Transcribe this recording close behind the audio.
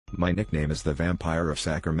My nickname is the Vampire of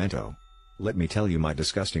Sacramento. Let me tell you my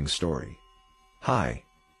disgusting story. Hi.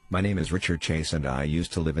 My name is Richard Chase and I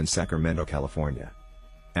used to live in Sacramento, California.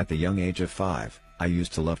 At the young age of 5, I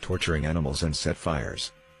used to love torturing animals and set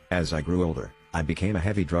fires. As I grew older, I became a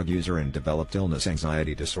heavy drug user and developed illness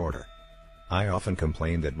anxiety disorder. I often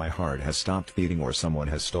complained that my heart has stopped beating or someone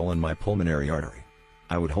has stolen my pulmonary artery.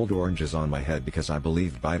 I would hold oranges on my head because I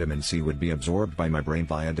believed vitamin C would be absorbed by my brain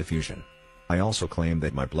via diffusion. I also claimed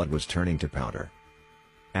that my blood was turning to powder.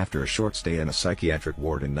 After a short stay in a psychiatric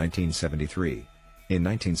ward in 1973, in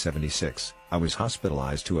 1976, I was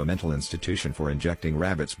hospitalized to a mental institution for injecting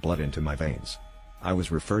rabbits' blood into my veins. I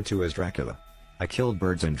was referred to as Dracula. I killed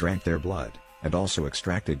birds and drank their blood, and also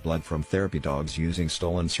extracted blood from therapy dogs using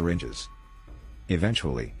stolen syringes.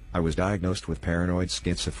 Eventually, I was diagnosed with paranoid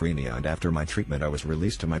schizophrenia, and after my treatment I was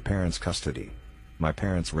released to my parents' custody. My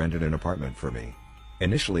parents rented an apartment for me.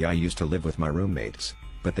 Initially I used to live with my roommates,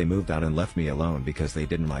 but they moved out and left me alone because they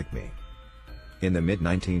didn't like me. In the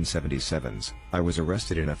mid-1977s, I was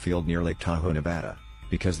arrested in a field near Lake Tahoe, Nevada,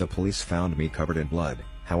 because the police found me covered in blood.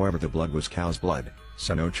 However, the blood was cow's blood,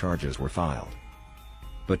 so no charges were filed.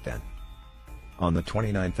 But then, on the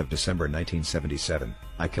 29th of December 1977,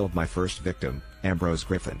 I killed my first victim, Ambrose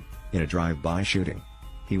Griffin, in a drive-by shooting.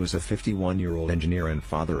 He was a 51-year-old engineer and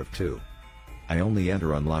father of 2. I only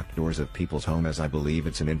enter unlocked doors of people's home as I believe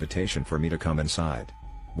it's an invitation for me to come inside.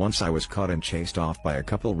 Once I was caught and chased off by a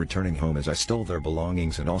couple returning home as I stole their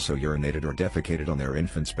belongings and also urinated or defecated on their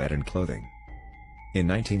infant's bed and clothing. In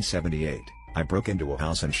 1978, I broke into a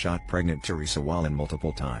house and shot pregnant Teresa Wallin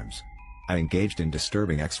multiple times. I engaged in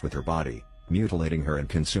disturbing acts with her body, mutilating her and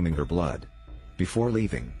consuming her blood. Before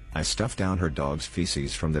leaving, I stuffed down her dog's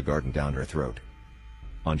feces from the garden down her throat.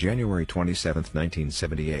 On January 27,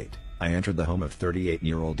 1978, I entered the home of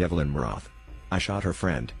 38-year-old Evelyn Moroth. I shot her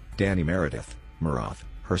friend, Danny Meredith Moroth,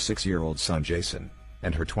 her 6-year-old son Jason,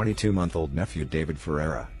 and her 22-month-old nephew David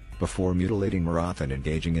Ferreira, before mutilating Moroth and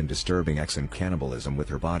engaging in disturbing acts and cannibalism with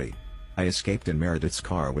her body. I escaped in Meredith's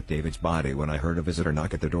car with David's body when I heard a visitor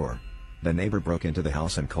knock at the door. The neighbor broke into the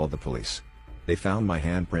house and called the police. They found my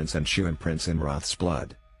handprints and shoe imprints in Moroth's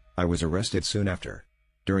blood. I was arrested soon after.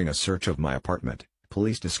 During a search of my apartment,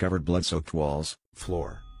 police discovered blood-soaked walls,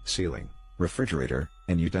 floor, ceiling, refrigerator,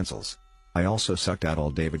 and utensils. I also sucked out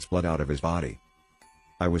all David's blood out of his body.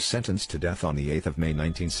 I was sentenced to death on the 8th of May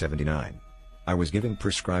 1979. I was given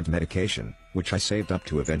prescribed medication, which I saved up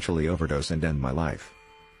to eventually overdose and end my life.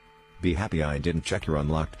 Be happy I didn't check your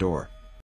unlocked door.